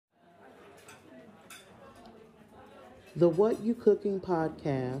The What You Cooking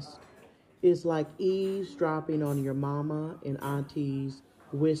podcast is like eavesdropping on your mama and aunties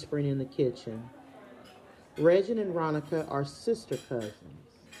whispering in the kitchen. Reggen and Ronica are sister cousins.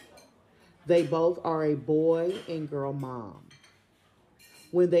 They both are a boy and girl mom.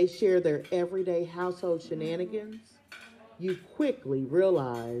 When they share their everyday household shenanigans, you quickly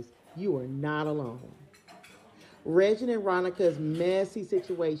realize you are not alone. Reggie and Ronica's messy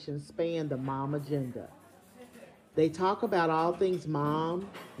situations span the mom agenda. They talk about all things mom,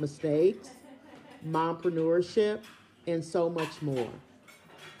 mistakes, mompreneurship, and so much more,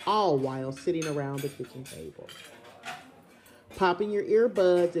 all while sitting around the kitchen table. Pop in your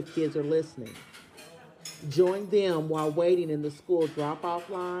earbuds if kids are listening. Join them while waiting in the school drop-off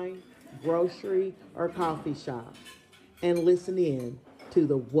line, grocery, or coffee shop, and listen in to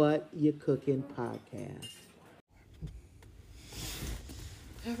the What You Cooking podcast.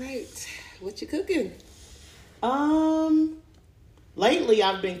 All right, what you cooking? Lately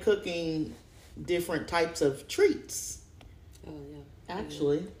I've been cooking different types of treats. Oh yeah,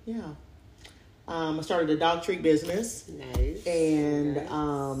 Actually, yeah. I started a dog treat business. Nice. And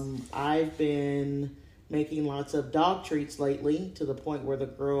nice. I've been making lots of dog treats lately to the point where the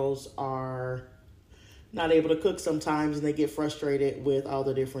girls are not able to cook sometimes and they get frustrated with all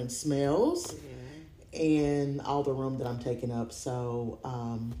the different smells and all the room that I'm taking up. So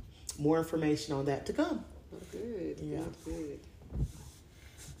more information on that to come. Oh, good. Yeah. Good.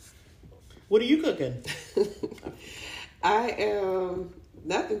 What are you cooking? I am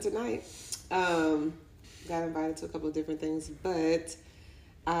nothing tonight. Got invited to a couple of different things, but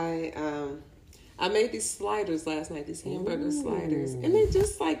I made these sliders last night, these hamburger sliders, and they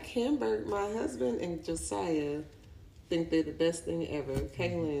just like hamburger. My husband and Josiah think they're the best thing ever.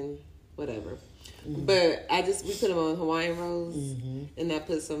 Kaylin, whatever. Mm-hmm. But we put them on Hawaiian rolls, and I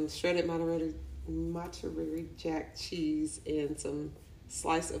put some shredded mozzarella jack cheese and some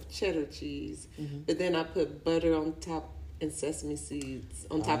slice of cheddar cheese. But then I put butter on top and sesame seeds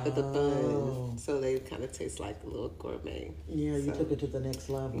on top of the bun, so they kind of taste like a little gourmet. Yeah, you took it to the next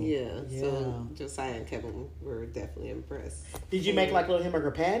level. Yeah, so Josiah and Kevin were definitely impressed. Did you make like little hamburger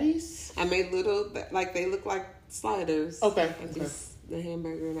patties? I made little, like they look like sliders. Okay. The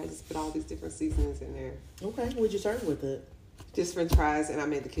hamburger, and I just put all these different seasonings in there. Okay, what'd you serve with it? Just French fries, and I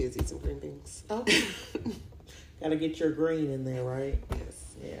made the kids eat some green beans. Okay. Gotta get your green in there, right?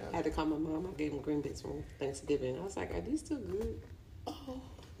 Yes. Yeah. I had to call my mom. I gave them green beans for Thanksgiving. I was like, "Are these still good?" Oh.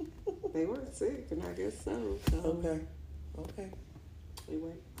 They weren't sick, and I guess so. Okay. We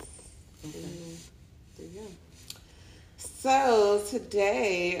wait. Okay. Yeah. So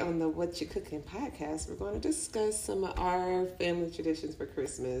today on the What You Cooking podcast, we're going to discuss some of our family traditions for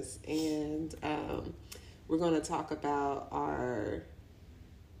Christmas, and we're going to talk about our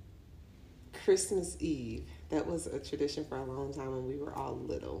Christmas Eve. That was a tradition for a long time when we were all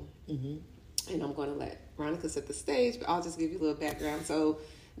little. And I'm going to let Ronica set the stage, but I'll just give you a little background. So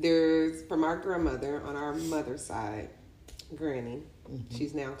there's, from our grandmother on our mother's side, Granny.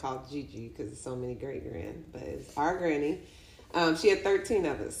 She's now called Gigi because there's so many great-grand, but it's our Granny. She had 13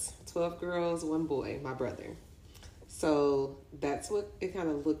 of us, 12 girls, 1 boy, my brother. So that's what it kind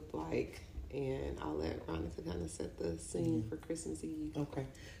of looked like. And I'll let Ronica kind of set the scene for Christmas Eve. Okay.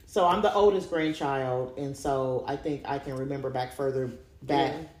 So I'm the oldest grandchild, and so I think I can remember back further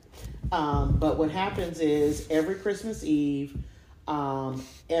back. Yeah. But what happens is every Christmas Eve,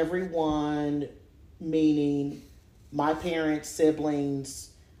 everyone, meaning my parents,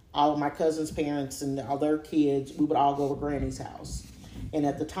 siblings, all of my cousins' parents, and all their kids, we would all go to Granny's house. And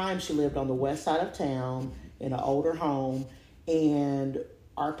at the time, she lived on the west side of town in an older home, and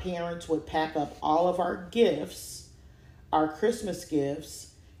our parents would pack up all of our gifts, our Christmas gifts,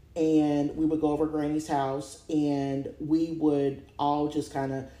 and we would go over Granny's house, and we would all just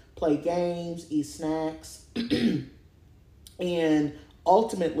kind of play games, eat snacks, and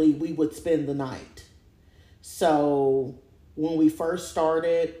ultimately we would spend the night. So when we first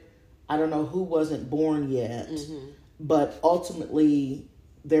started, I don't know who wasn't born yet, but ultimately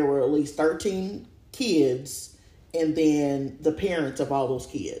there were at least 13 kids, and then the parents of all those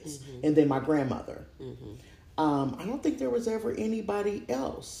kids, and then my grandmother. I don't think there was ever anybody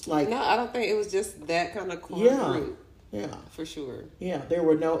else. No, I don't think it was just that kind of core group. Yeah, for sure. Yeah, there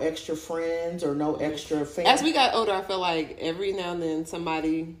were no extra friends or no extra family. As we got older, I feel like every now and then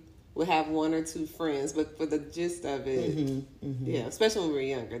somebody would have 1 or 2 friends, but for the gist of it, yeah, especially when we were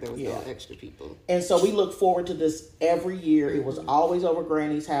younger, there was no extra people. And so we looked forward to this every year. It was always over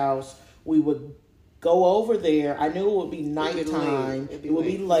Granny's house. We would go over there. I knew it would be nighttime. It would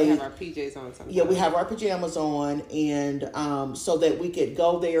be late. We have our PJs on sometimes. Yeah, we have our pajamas on, and so that we could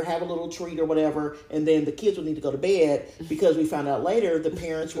go there, have a little treat or whatever, and then the kids would need to go to bed because we found out later the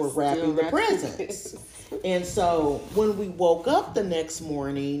parents were wrapping the presents. And so when we woke up the next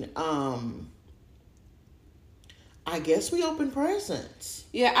morning, I guess we opened presents.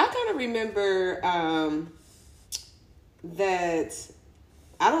 Yeah, I kind of remember that.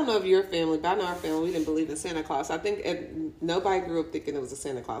 I don't know if your family, but I know our family, we didn't believe in Santa Claus. I think nobody grew up thinking it was a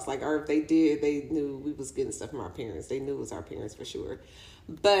Santa Claus. Like, or if they did, they knew we was getting stuff from our parents. They knew it was our parents for sure.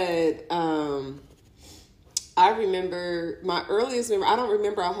 But I remember my earliest memory. I don't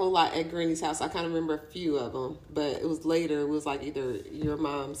remember a whole lot at Granny's house. I kind of remember a few of them, but it was later. It was like either your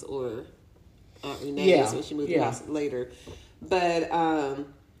mom's or Aunt Renee's when she moved to the house later. But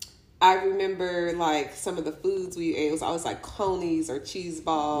I remember like some of the foods we ate. It was always like conies or cheese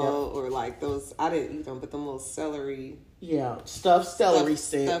ball or like those. I didn't eat them, but the little celery. Yeah, stuffed celery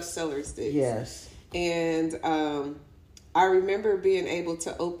sticks. Stuffed celery sticks. Yes. And I remember being able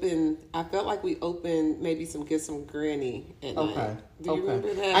to open. I felt like we opened maybe some gifts from Granny at night. Do you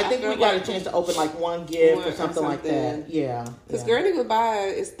remember that? I think we got a chance to open like one gift or something like that. Yeah. Because Granny would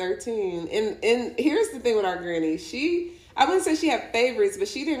buy is 13, and here's the thing with our Granny. I wouldn't say she had favorites, but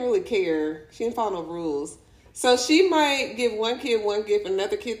she didn't really care. She didn't follow no rules. So she might give one kid one gift,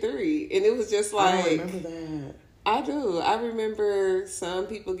 another kid 3. And it was just like... I don't remember that. I do. I remember some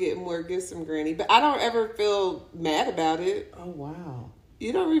people getting more gifts from Granny, but I don't ever feel mad about it. Oh, wow.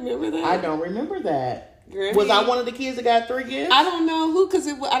 You don't remember that? I don't remember that. Granny, was I one of the kids that got 3 gifts? I don't know who, because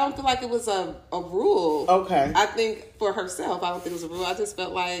I don't feel like it was a rule. Okay. I think for herself, I don't think it was a rule. I just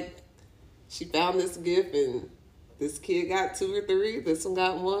felt like she found this gift and... This kid got 2 or 3. This one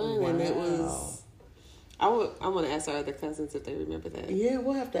got 1, and it was. I want to ask our other cousins if they remember that. Yeah,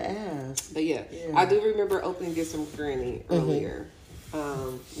 we'll have to ask. But yeah. I do remember opening gifts from Granny earlier.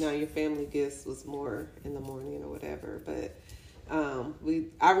 Now your family gifts was more in the morning or whatever, but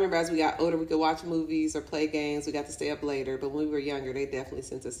I remember as we got older, we could watch movies or play games. We got to stay up later, but when we were younger, they definitely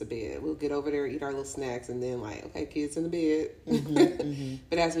sent us to bed. We'll get over there, eat our little snacks, and then like, okay, kids in the bed.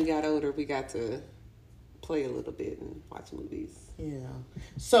 But as we got older, we got to play a little bit and watch movies. Yeah.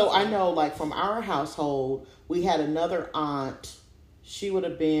 So I know, like, from our household, we had another aunt. She would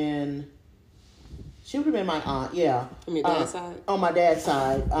have been my aunt, yeah. On your dad's side? On my dad's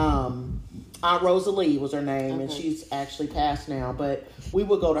side. Aunt Rosalie was her name, and she's actually passed now. But we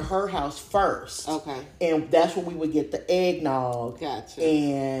would go to her house first. Okay. And that's where we would get the eggnog. Gotcha.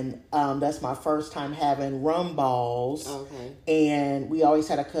 And that's my first time having rum balls. Okay. And we always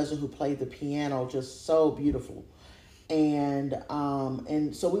had a cousin who played the piano, just so beautiful. And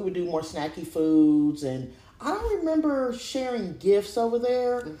so we would do more snacky foods, and I don't remember sharing gifts over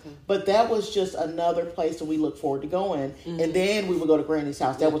there, but that was just another place that we look forward to going. And then we would go to Granny's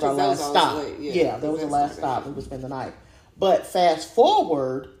house. That was our last stop. That was the last stop. We would spend the night. But fast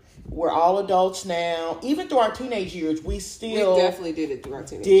forward, we're all adults now. Even through our teenage years, we definitely did it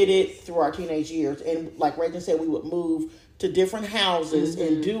through our teenage years. And like Reggen said, we would move to different houses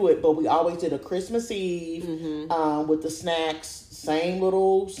and do it, but we always did a Christmas Eve with the snacks, same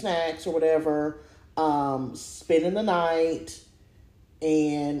little snacks or whatever. Spending the night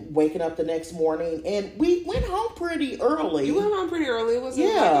and waking up the next morning, and we went home pretty early. You went home pretty early. It wasn't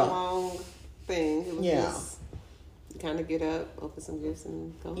like a long thing. It was just kind of get up, open some gifts,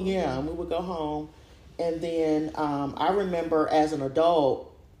 and go home. Yeah, and we would go home. And then I remember as an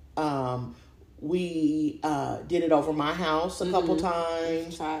adult, we did it over my house a couple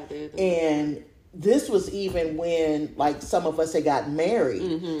times. And this was even when, like, some of us had gotten married.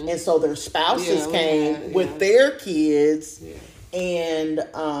 And so their spouses came with their kids. And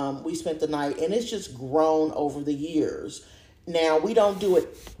we spent the night. And it's just grown over the years. Now, we don't do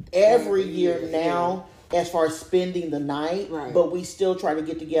it every year now as far as spending the night. But we still try to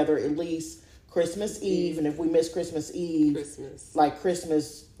get together at least Christmas Eve. And if we miss Christmas Eve, like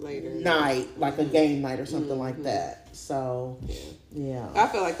Christmas later night, like a game night or something like that. So, yeah. I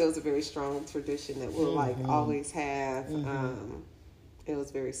feel like that was a very strong tradition that we'll like always have. It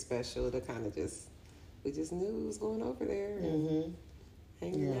was very special to kind of we just knew it was going over there and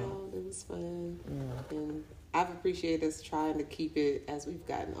hanging out. It was fun. And I've appreciated us trying to keep it as we've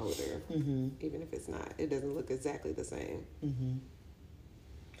gotten older, even if it doesn't look exactly the same.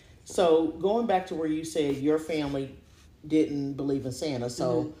 So going back to where you said your family didn't believe in Santa,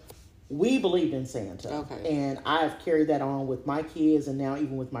 so we believed in Santa. And I've carried that on with my kids, and now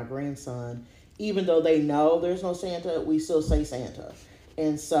even with my grandson. Even though they know there's no Santa, we still say Santa.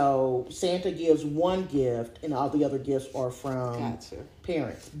 And so Santa gives one gift, and all the other gifts are from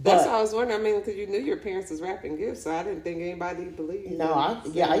parents. But that's what I was wondering. I mean, because you knew your parents was wrapping gifts, so I didn't think anybody believed. No,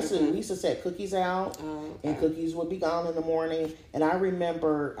 we used to set cookies out, and cookies would be gone in the morning. And I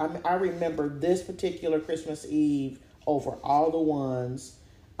remember this particular Christmas Eve over all the ones.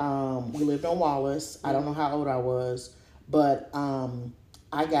 We lived on Wallace. I don't know how old I was, but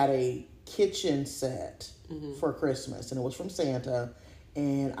I got a kitchen set for Christmas, and it was from Santa.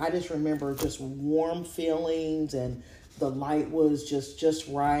 And I just remember just warm feelings, and the light was just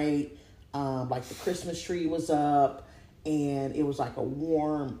right. Like the Christmas tree was up, and it was like a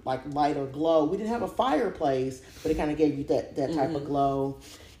warm, like lighter glow. We didn't have a fireplace, but it kind of gave you that type of glow.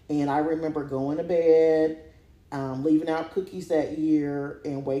 And I remember going to bed, leaving out cookies that year,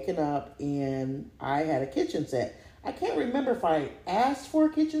 and waking up, and I had a kitchen set. I can't remember if I asked for a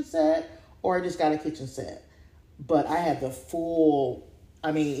kitchen set or I just got a kitchen set. But I had the full...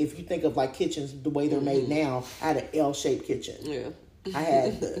 I mean, if you think of like kitchens the way they're made now, I had an L-shaped kitchen. Yeah. I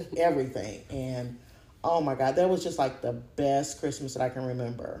had everything. And oh my God, that was just like the best Christmas that I can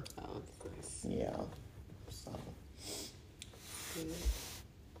remember. Oh, nice. Yeah. So.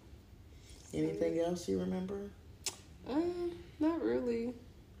 Anything else you remember? Not really.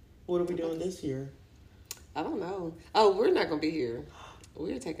 What are we doing this year? I don't know. Oh, we're not going to be here.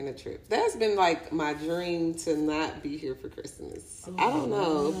 We're taking a trip. That's been like my dream to not be here for Christmas. I don't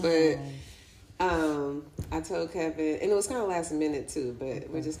know, but I told Kevin, and it was kind of last minute too, but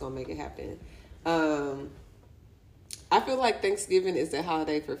we're just gonna make it happen. I feel like Thanksgiving is a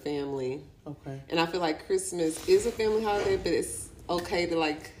holiday for family. Okay. And I feel like Christmas is a family holiday, but it's okay to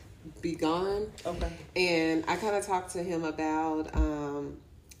like be gone. Okay. And I kind of talked to him about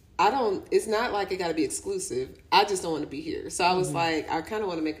it's not like it got to be exclusive. I just don't want to be here. So I was like, I kind of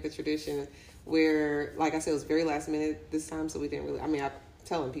want to make it a tradition where, like I said, it was very last minute this time. So we didn't really, I mean, I'm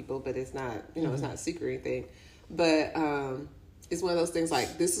telling people, but it's not, it's not a secret or anything. But it's one of those things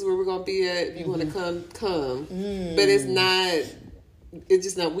like, this is where we're going to be at. If you want to come. But it's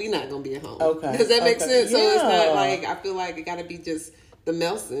just not, we not going to be at home. Okay. Does that make sense? Yeah. So it's not like, I feel like it got to be just the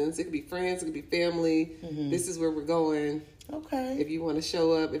Melsons. It could be friends. It could be family. This is where we're going. Okay. If you want to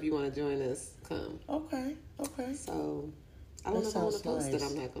show up, if you want to join us, come. Okay. So, I don't know if I want to post that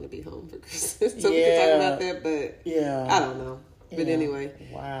I'm not going to be home for Christmas. So we can talk about that, but I don't know. But anyway.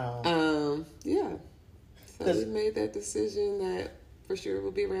 Wow. Yeah. So we made that decision that for sure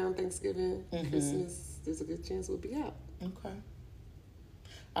we'll be around Thanksgiving. Christmas, there's a good chance we'll be out. Okay.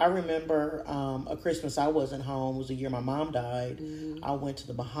 I remember a Christmas I wasn't home. It was the year my mom died. I went to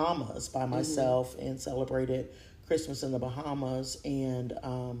the Bahamas by myself and celebrated Christmas in the Bahamas, and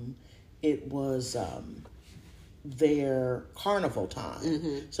it was their carnival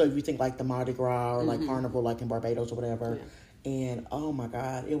time. So if you think like the Mardi Gras or like carnival like in Barbados or whatever, and oh my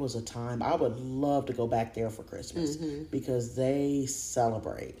God, it was a time. I would love to go back there for Christmas because they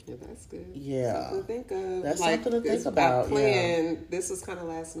celebrate. Yeah, that's good. Yeah. Something to think of. That's like, something to think about. This was kind of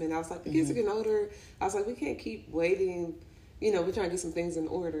last minute. I was like, the kids are getting older. I was like, we can't keep waiting. We're trying to get some things in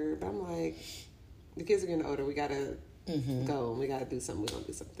order. But I'm like, the kids are getting older. We got to go and we got to do something. We're going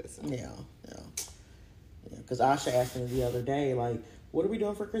to do something. So. Yeah. Because Asha asked me the other day, like, what are we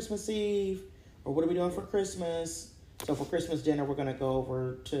doing for Christmas Eve? Or what are we doing for Christmas? So for Christmas dinner, we're going to go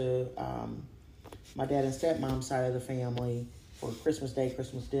over to my dad and stepmom's side of the family for Christmas Day,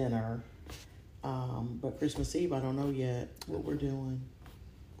 Christmas dinner. But Christmas Eve, I don't know yet what we're doing.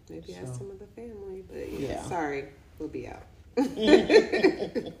 Maybe ask some of the family. But sorry, we'll be out.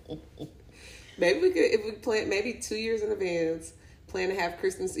 Maybe we could, if we plan, maybe 2 years in advance, plan to have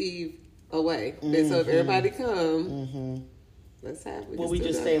Christmas Eve away. And so if everybody come, let's have. We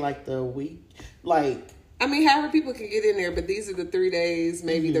just stay like the week, like. I mean, however people can get in there, but these are the 3 days.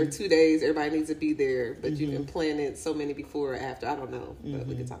 Maybe they're 2 days. Everybody needs to be there, but you can plan it so many before or after. I don't know, but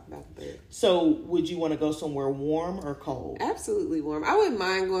we can talk about that. So, would you want to go somewhere warm or cold? Absolutely warm. I wouldn't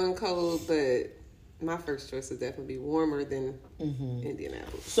mind going cold, but my first choice would definitely be warmer than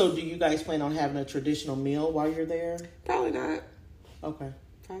Indianapolis. So, do you guys plan on having a traditional meal while you're there? Probably not. Okay.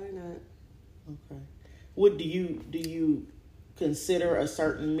 Probably not. Okay. What do you consider a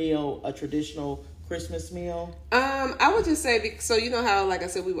certain meal a traditional Christmas meal? I would just say, so you know how, like I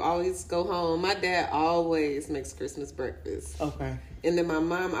said, we would always go home. My dad always makes Christmas breakfast. Okay. And then my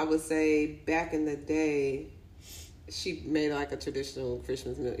mom, I would say, back in the day, she made like a traditional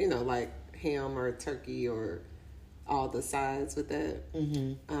Christmas meal, like ham or turkey or all the sides with that.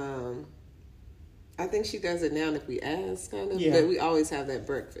 I think she does it now if we ask, kind of. Yeah. But we always have that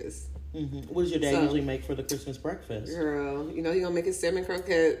breakfast. What does your dad So, usually make for the Christmas breakfast? Girl, you know he gonna make his salmon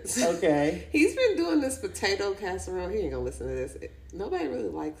croquettes. Okay. He's been doing this potato casserole. He ain't gonna listen to this. Nobody really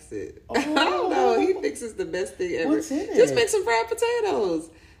likes it. Oh. I don't know. He thinks it's the best thing ever. What's in it? Just make some fried potatoes.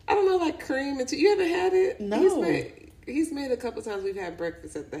 I don't know, like cream and you haven't had it? No. He's made a couple times. We've had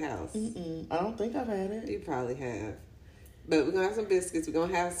breakfast at the house. I don't think I've had it. You probably have. But we're gonna have some biscuits. We're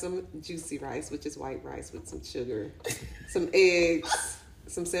gonna have some juicy rice, which is white rice with some sugar, some eggs,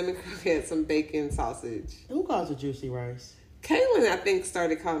 some salmon croquettes, some bacon, sausage. Who calls it juicy rice? Kaylin, I think,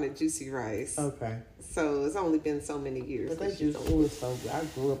 started calling it juicy rice. Okay. So it's only been so many years. But that juicy was so good. I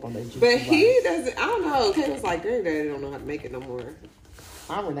grew up on that juicy But rice. he doesn't. I don't know. Kaylin's like, granddaddy don't know how to make it no more.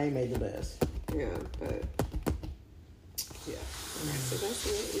 Our Renee made the best. Yeah, but yeah. So that's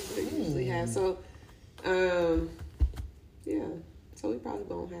what we usually have. So, yeah. So we probably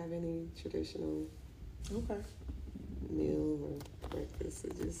won't have any traditional meal or breakfast.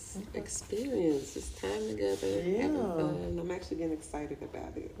 It's just experience, just time together, having fun. I'm actually getting excited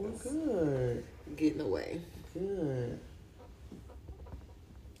about it. Well, good. Getting away. Good.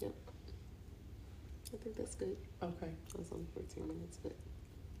 Yep. I think that's good. Okay. That's only 14 minutes, but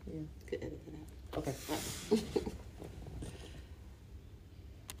yeah, could edit it out. Okay.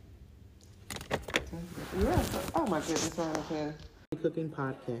 Yeah. Oh my goodness, Ronica. Cooking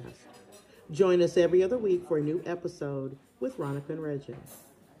podcast. Join us every other week for a new episode with Ronica and Reggen.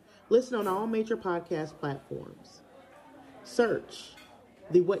 Listen on all major podcast platforms. Search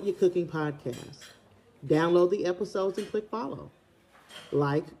the What You Cooking podcast. Download the episodes and click follow.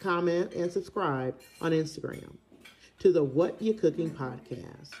 Like, comment, and subscribe on Instagram to the What You Cooking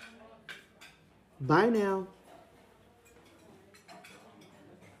podcast. Bye now.